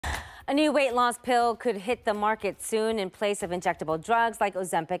A new weight loss pill could hit the market soon in place of injectable drugs like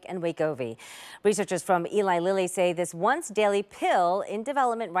Ozempic and Wegovy. Researchers from Eli Lilly say this once daily pill in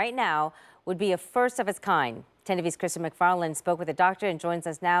development right now would be a first of its kind. 10 TV's Kristen McFarland spoke with a doctor and joins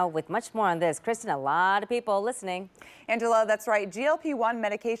us now with much more on this. Kristen, a lot of people listening. Angela, that's right. GLP-1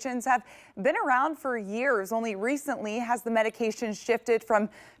 medications have been around for years. Only recently has the medication shifted from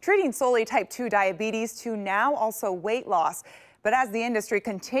treating solely type 2 diabetes to now also weight loss. But as the industry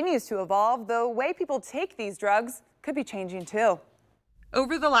continues to evolve, the way people take these drugs could be changing too.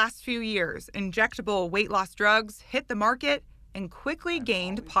 Over the last few years, injectable weight loss drugs hit the market and quickly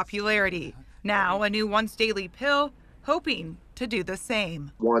gained popularity. Now, a new once-daily pill hoping to do the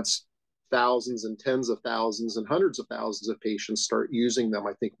same. Once thousands and tens of thousands and hundreds of thousands of patients start using them,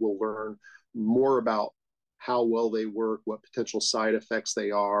 I think we'll learn more about how well they work, what potential side effects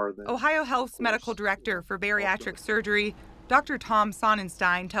they are. Ohio Health's medical director for bariatric surgery, Dr. Tom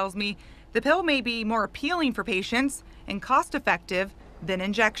Sonnenstein, tells me the pill may be more appealing for patients and cost-effective than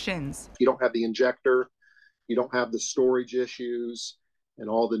injections. You don't have the injector, you don't have the storage issues, and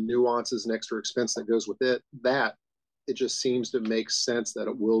all the nuances and extra expense that goes with it. It just seems to make sense that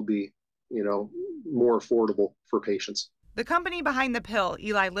it will be, more affordable for patients. The company behind the pill,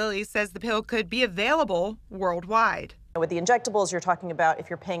 Eli Lilly, says the pill could be available worldwide. With the injectables, you're talking about if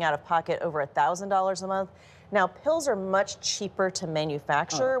you're paying out of pocket over $1,000 a month. Now, pills are much cheaper to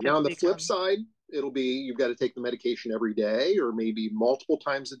manufacture. Now, on the flip side, it'll be you've got to take the medication every day or maybe multiple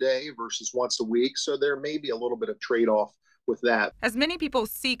times a day versus once a week. So there may be a little bit of trade-off with that. As many people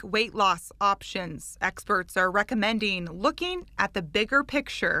seek weight loss options, experts are recommending looking at the bigger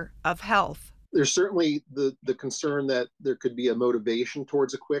picture of health. There's certainly the concern that there could be a motivation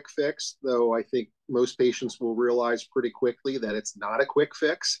towards a quick fix, though I think most patients will realize pretty quickly that it's not a quick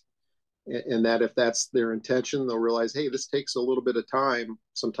fix, and that if that's their intention, they'll realize, hey, this takes a little bit of time,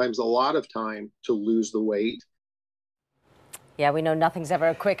 sometimes a lot of time, to lose the weight. Yeah, we know nothing's ever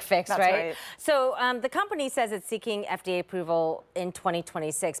a quick fix, That's right? So the company says it's seeking FDA approval in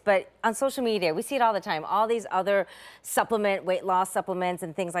 2026, but on social media, we see it all the time, all these other weight loss supplements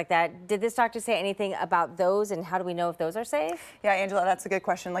and things like that. Did this doctor say anything about those, and how do we know if those are safe? Yeah, Angela, that's a good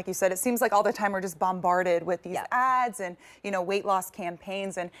question. Like you said, it seems like all the time we're just bombarded with these ads and, weight loss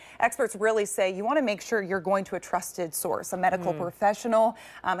campaigns, and experts really say you want to make sure you're going to a trusted source, a medical professional,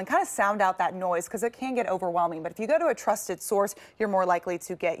 and kind of sound out that noise because it can get overwhelming. But if you go to a trusted source, you're more likely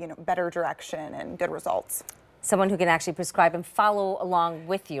to get, better direction and good results. Someone who can actually prescribe and follow along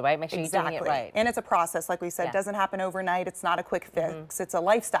with you, right? Make sure you're doing it right. And it's a process, like we said, it doesn't happen overnight. It's not a quick fix. It's a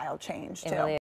lifestyle change, too.